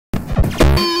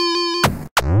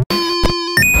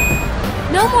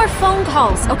No more phone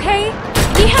calls, okay?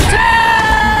 We have to...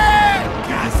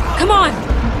 Come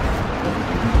on!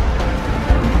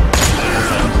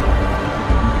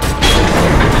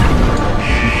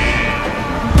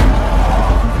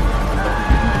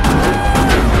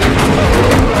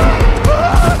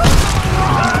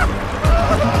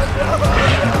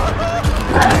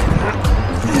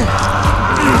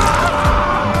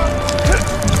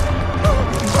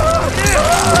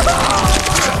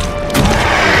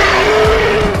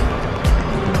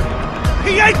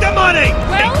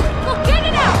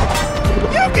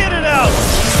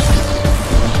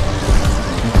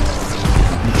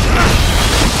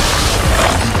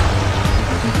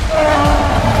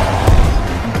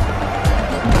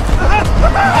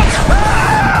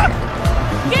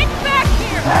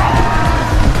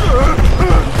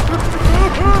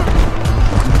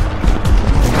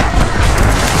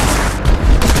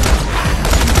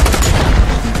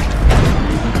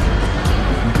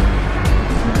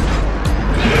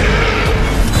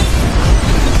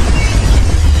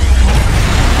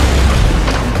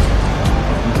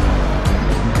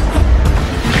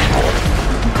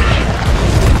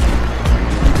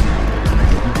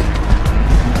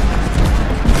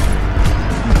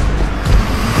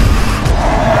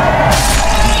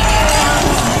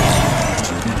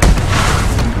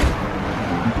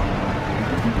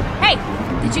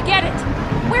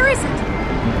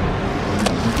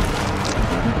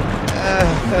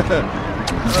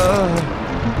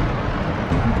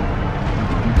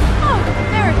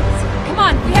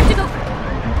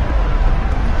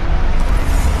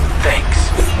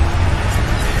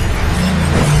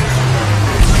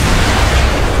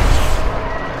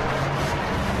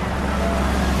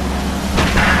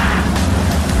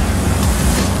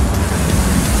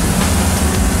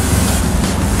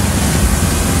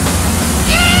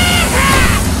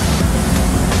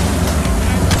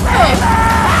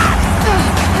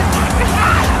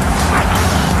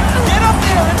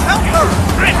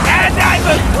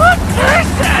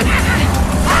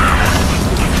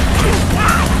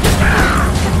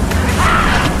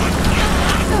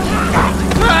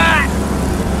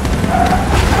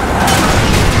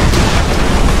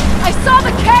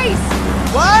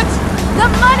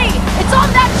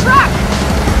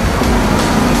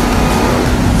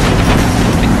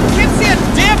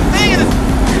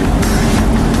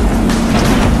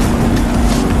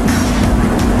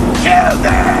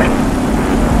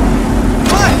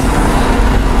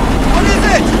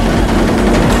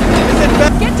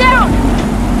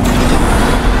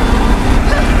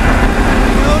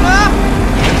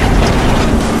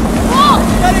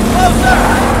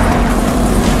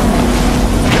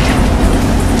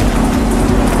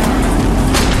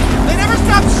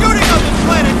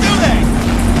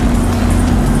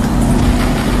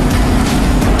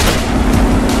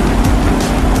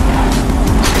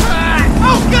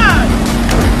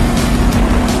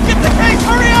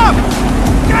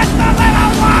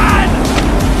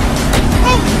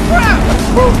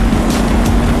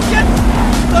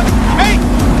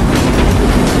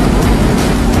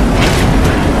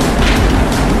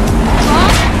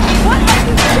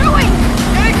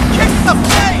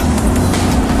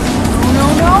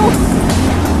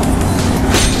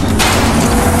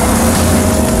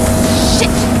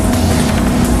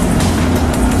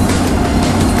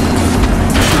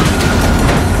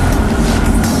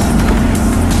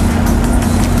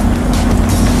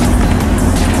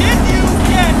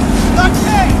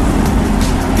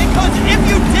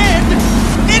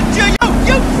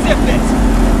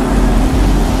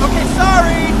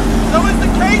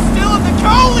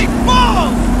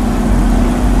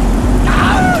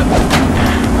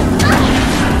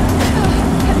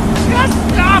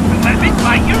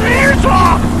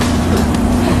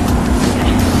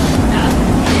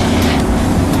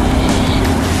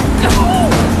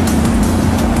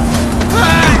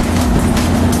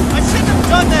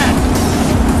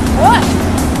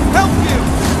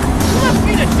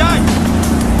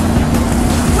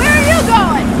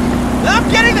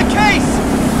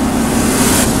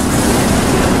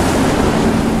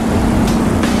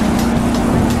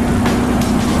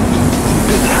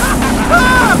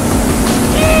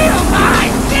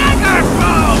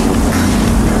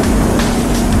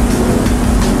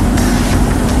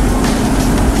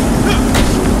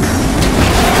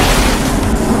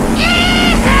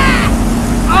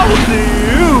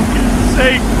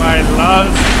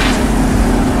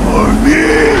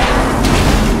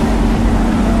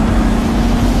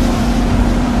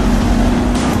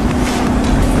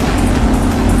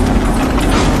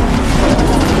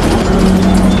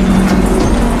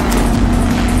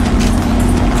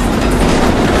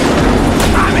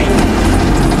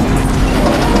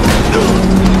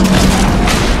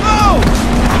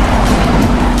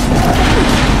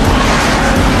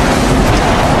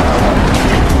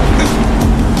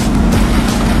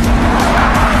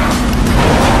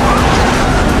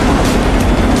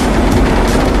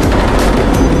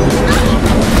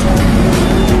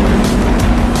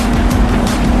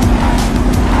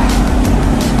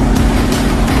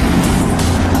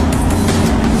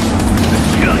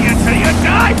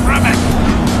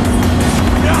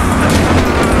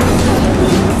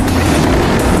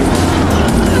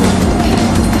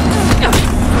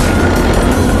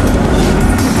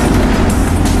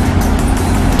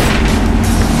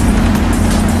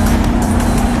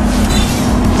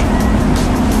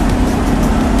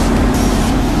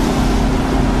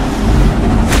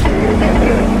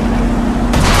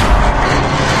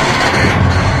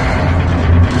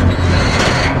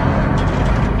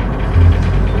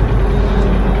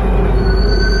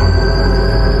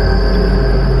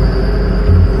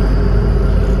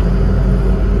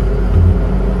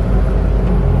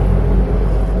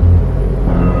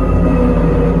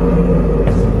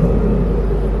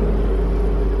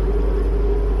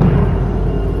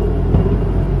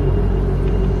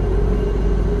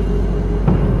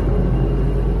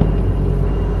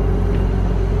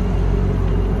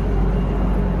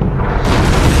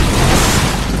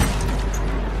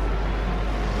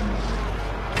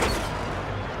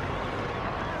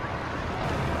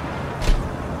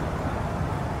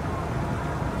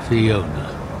 Fiona.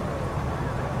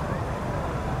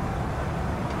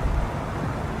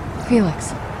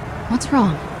 Felix, what's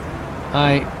wrong?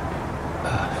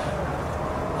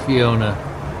 Fiona.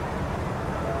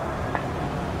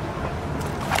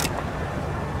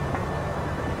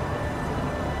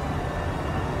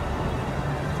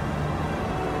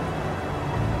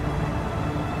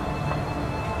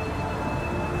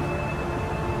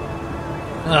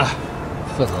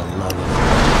 For the love of...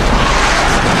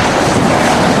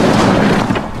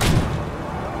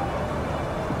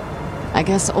 I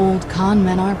guess old con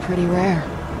men are pretty rare.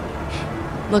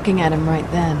 Looking at him right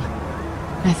then,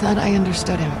 I thought I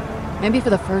understood him. Maybe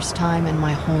for the first time in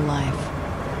my whole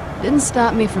life. Didn't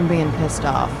stop me from being pissed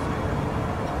off.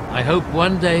 I hope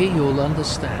one day you'll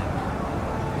understand.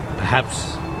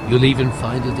 Perhaps you'll even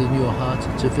find it in your heart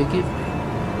to forgive me.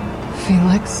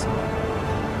 Felix?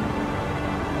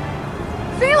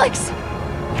 Felix!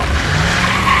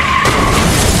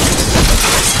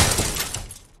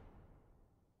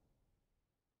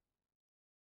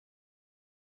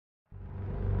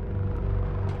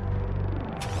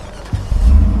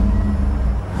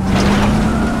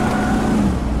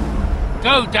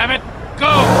 Go, damn it!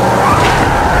 Go!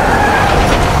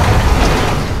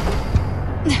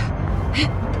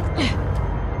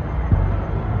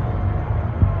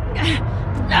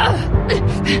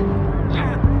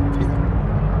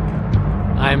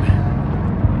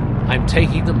 I'm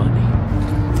taking the money.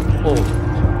 All of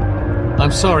it.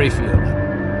 I'm sorry,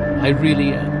 Fiona. I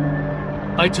really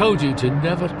am. I told you to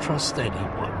never trust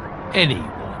anyone.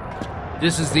 Anyone.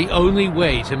 This is the only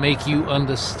way to make you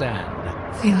understand.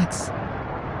 Felix,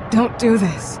 don't do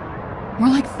this. We're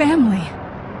like family.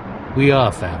 We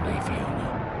are family,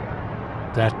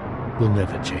 Fiona. That will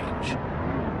never change.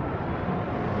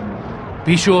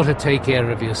 Be sure to take care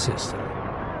of your sister.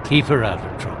 Keep her out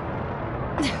of trouble.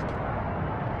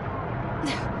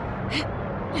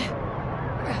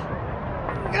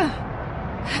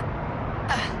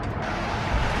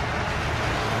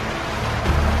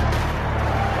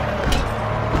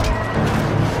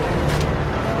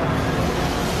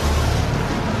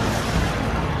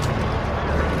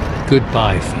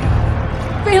 Goodbye,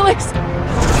 Fiona. Felix!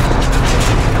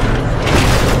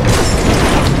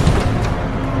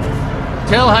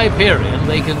 Tell Hyperion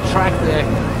they can track their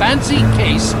fancy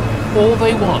case all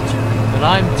they want, but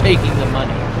I'm taking the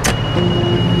money.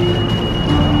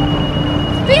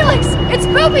 Felix! It's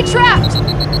booby-trapped!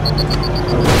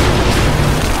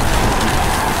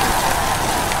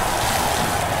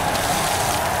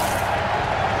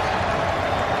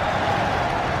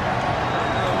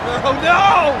 Oh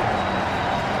no!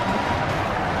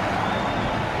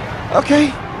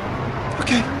 Okay.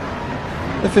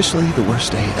 Officially the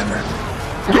worst day ever.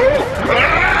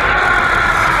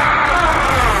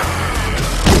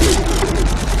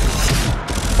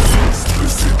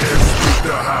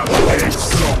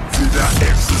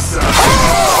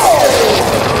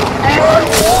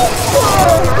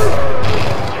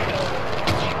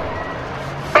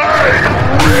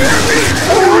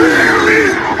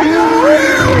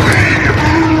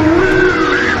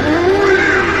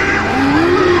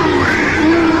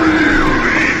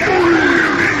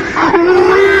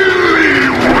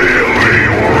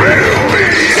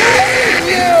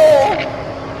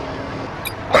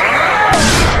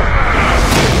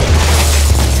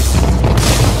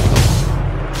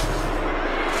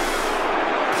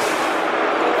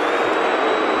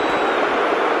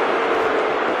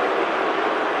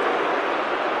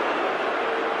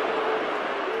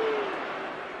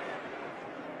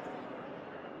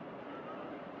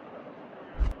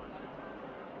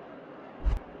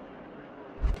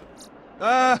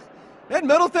 That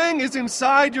metal thing is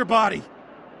inside your body.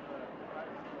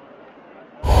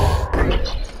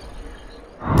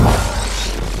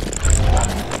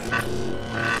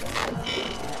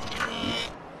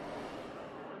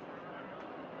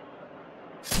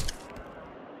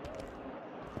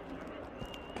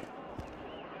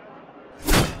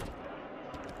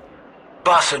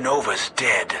 Bossa Nova's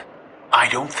dead. I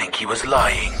don't think he was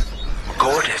lying.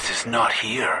 Gortys is not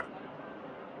here.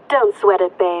 Don't sweat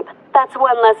it, babe. That's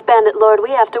one less bandit lord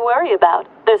we have to worry about.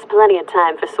 There's plenty of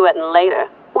time for sweating later,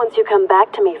 once you come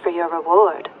back to me for your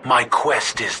reward. My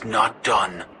quest is not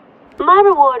done. My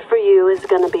reward for you is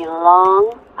gonna be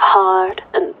long, hard,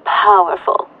 and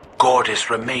powerful. Gortys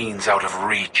remains out of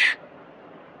reach.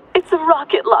 It's a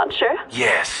rocket launcher.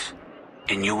 Yes.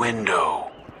 Innuendo.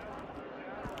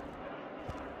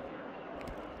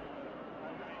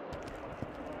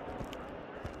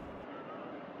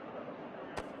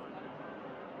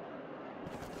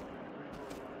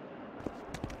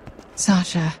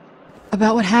 Sasha,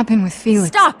 about what happened with Felix.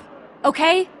 Stop!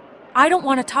 Okay? I don't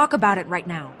want to talk about it right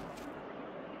now.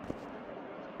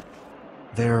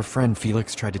 Their friend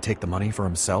Felix tried to take the money for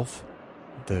himself.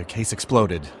 The case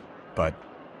exploded, but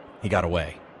he got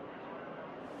away.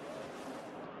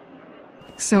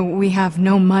 So we have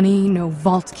no money, no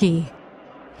vault key,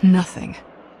 nothing.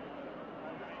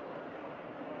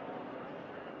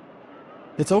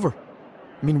 It's over.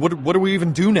 I mean, what do we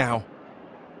even do now?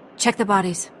 Check the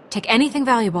bodies. Take anything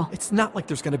valuable. It's not like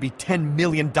there's gonna be $10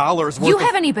 million worth You of...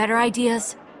 have any better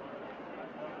ideas?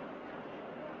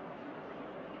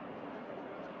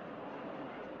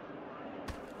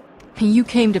 You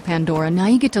came to Pandora, now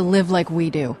you get to live like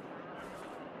we do.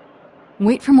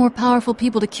 Wait for more powerful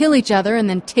people to kill each other and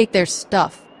then take their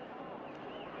stuff.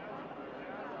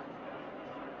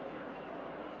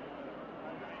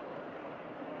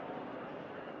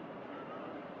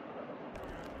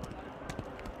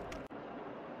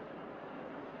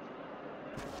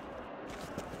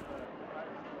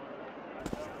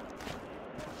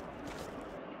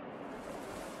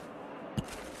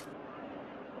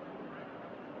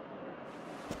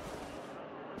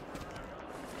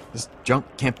 This junk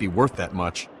can't be worth that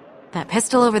much. That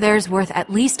pistol over there is worth at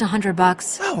least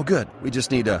 $100. Oh, good. We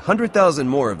just need 100,000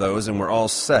 more of those and we're all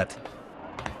set.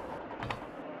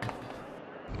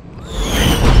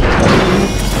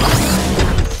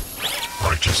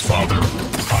 Righteous Father,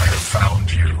 I have found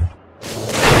you.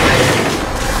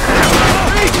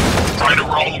 Try to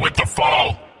roll with the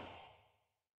fall.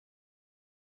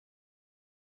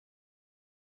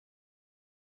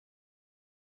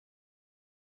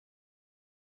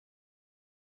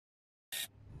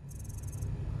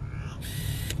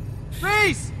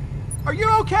 Reese! Are you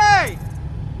okay?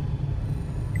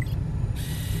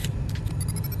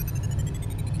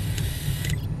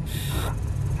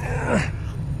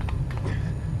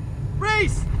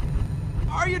 Reese!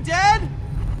 Are you dead?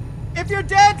 If you're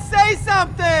dead, say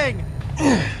something!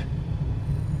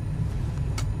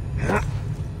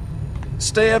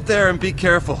 Stay up there and be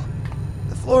careful.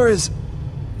 The floor is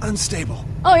unstable.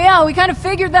 Oh yeah, we kind of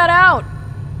figured that out.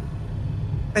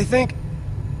 I think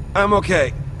I'm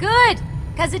okay. Good,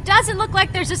 because it doesn't look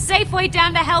like there's a safe way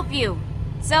down to help you.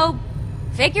 So,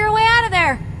 figure a way out of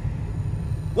there.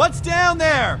 What's down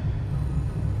there?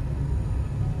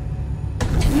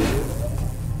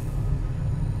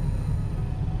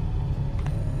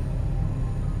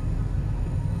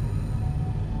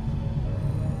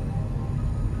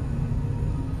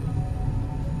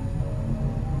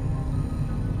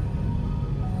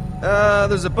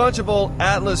 There's a bunch of old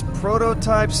Atlas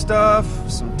prototype stuff,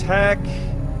 some tech,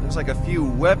 there's like a few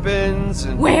weapons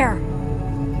and... Where?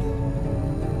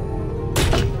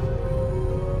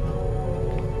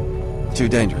 Too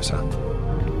dangerous, huh?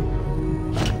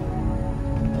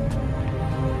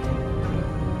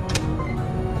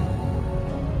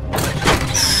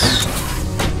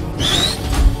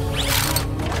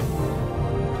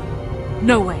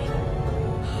 No way.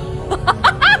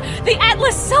 The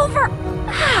Atlas Silver!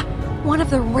 Ah, one of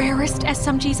the rarest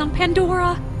SMGs on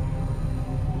Pandora.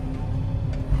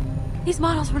 These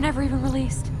models were never even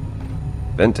released.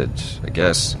 Vintage, I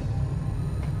guess.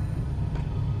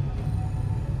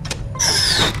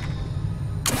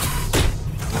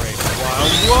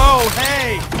 Whoa,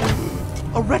 hey!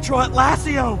 A retro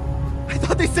Atlasio! I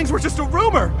thought these things were just a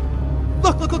rumor!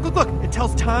 Look! It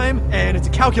tells time, and it's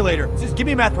a calculator. Just give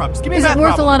me a math problem. Just give me a math problem. Is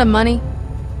it worth a lot of money?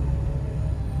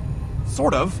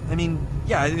 Sort of. I mean,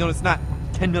 yeah, you know, it's not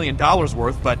 $10 million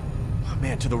worth, but... Oh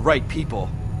man, to the right people.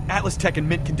 Atlas tech in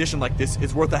mint condition like this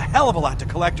is worth a hell of a lot to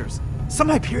collectors. Some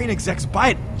Hyperion execs buy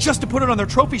it just to put it on their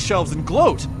trophy shelves and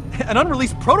gloat. And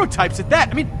unreleased prototypes at that.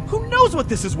 I mean, who knows what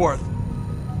this is worth?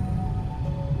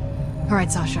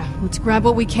 Alright, Sasha, let's grab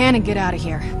what we can and get out of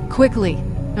here. Quickly.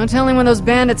 No telling when those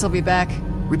bandits will be back.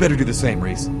 We better do the same,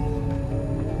 Reese.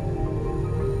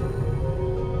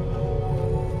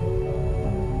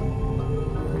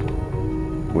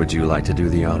 Would you like to do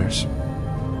the honors?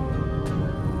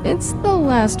 It's the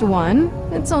last one.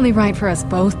 It's only right for us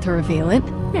both to reveal it.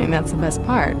 I mean, that's the best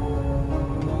part.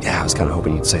 Yeah, I was kind of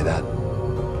hoping you'd say that.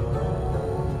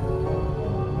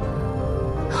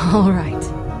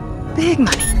 Alright. Big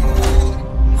money.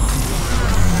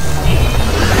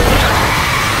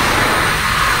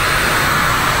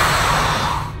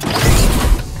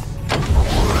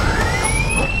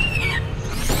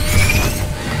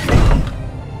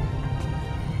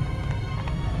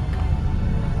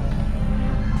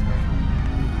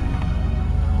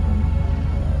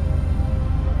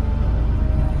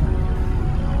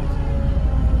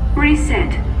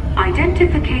 Reset.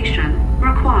 Identification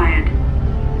required.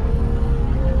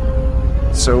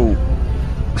 So,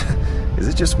 is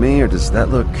it just me, or does that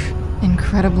look...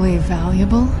 Incredibly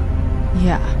valuable?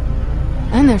 Yeah.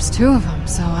 And there's 2 of them,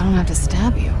 so I don't have to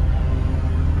stab you.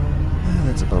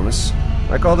 That's a bonus.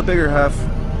 I call the bigger half.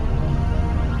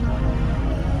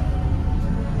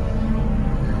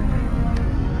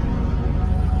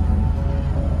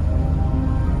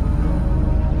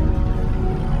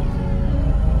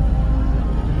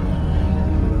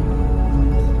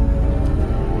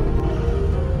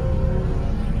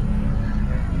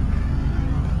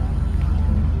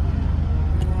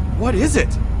 What is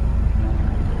it?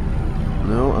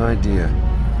 No idea.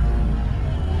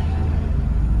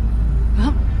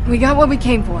 Well, we got what we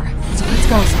came for, so let's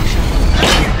go, Sasha.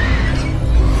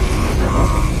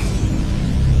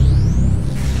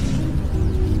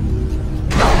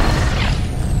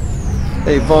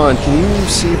 Hey, Vaughn, can you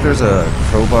see if there's a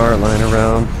crowbar lying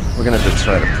around? We're gonna have to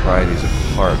try to pry these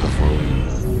apart before we...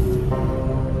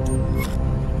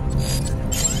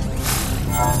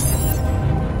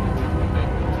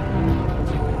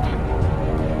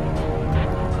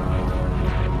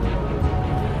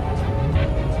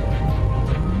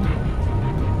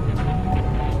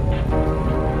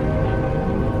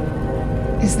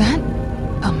 Is that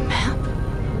a map?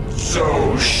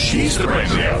 So she's the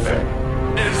crazy outfit.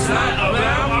 Is that a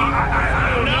map?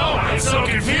 I don't know. It's so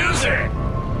confusing.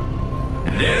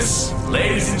 This,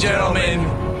 ladies and gentlemen,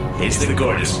 is the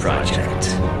Gortys Project.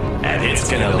 And it's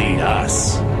gonna lead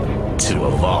us to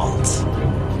a vault.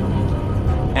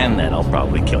 And then I'll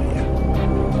probably kill you.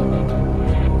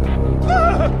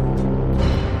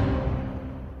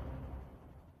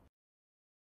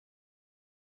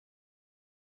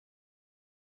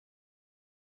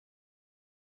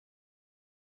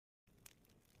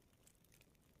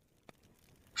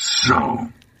 So,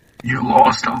 you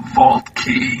lost a vault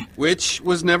key, Which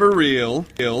was never real.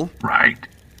 right?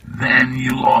 Then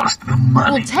you lost the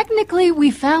money. Well, technically,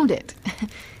 we found it.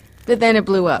 But then it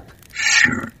blew up.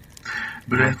 Sure.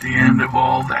 But at the end of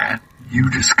all that, you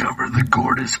discover the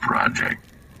Gortys Project,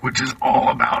 which is all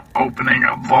about opening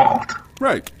a vault.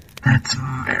 Right. That's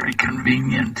very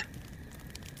convenient.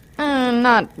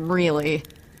 Not really.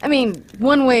 I mean,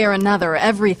 one way or another,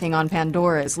 everything on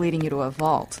Pandora is leading you to a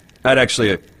vault. I'd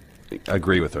actually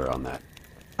agree with her on that.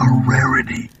 A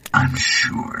rarity, I'm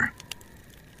sure.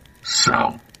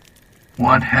 So,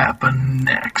 what happened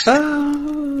next?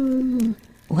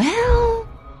 Well...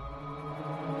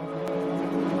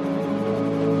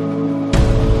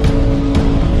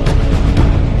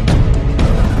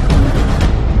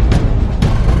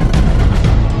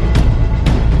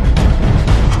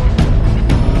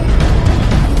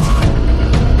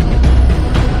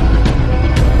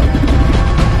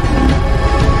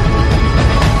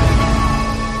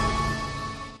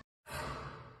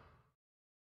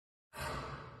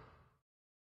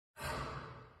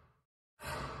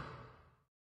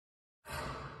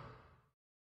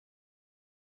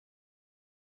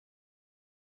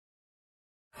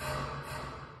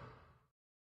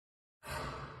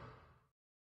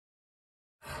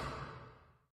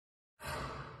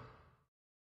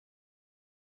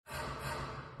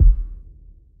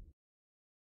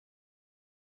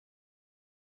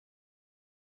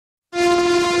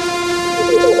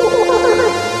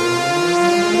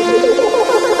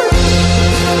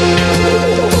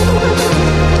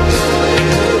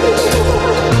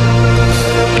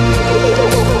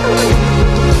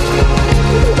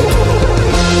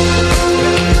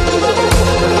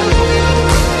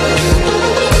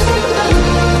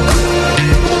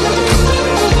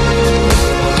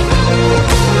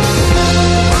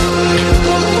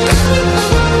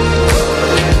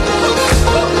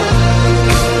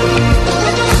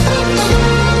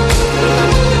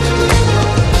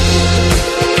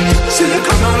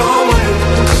 Silicon on all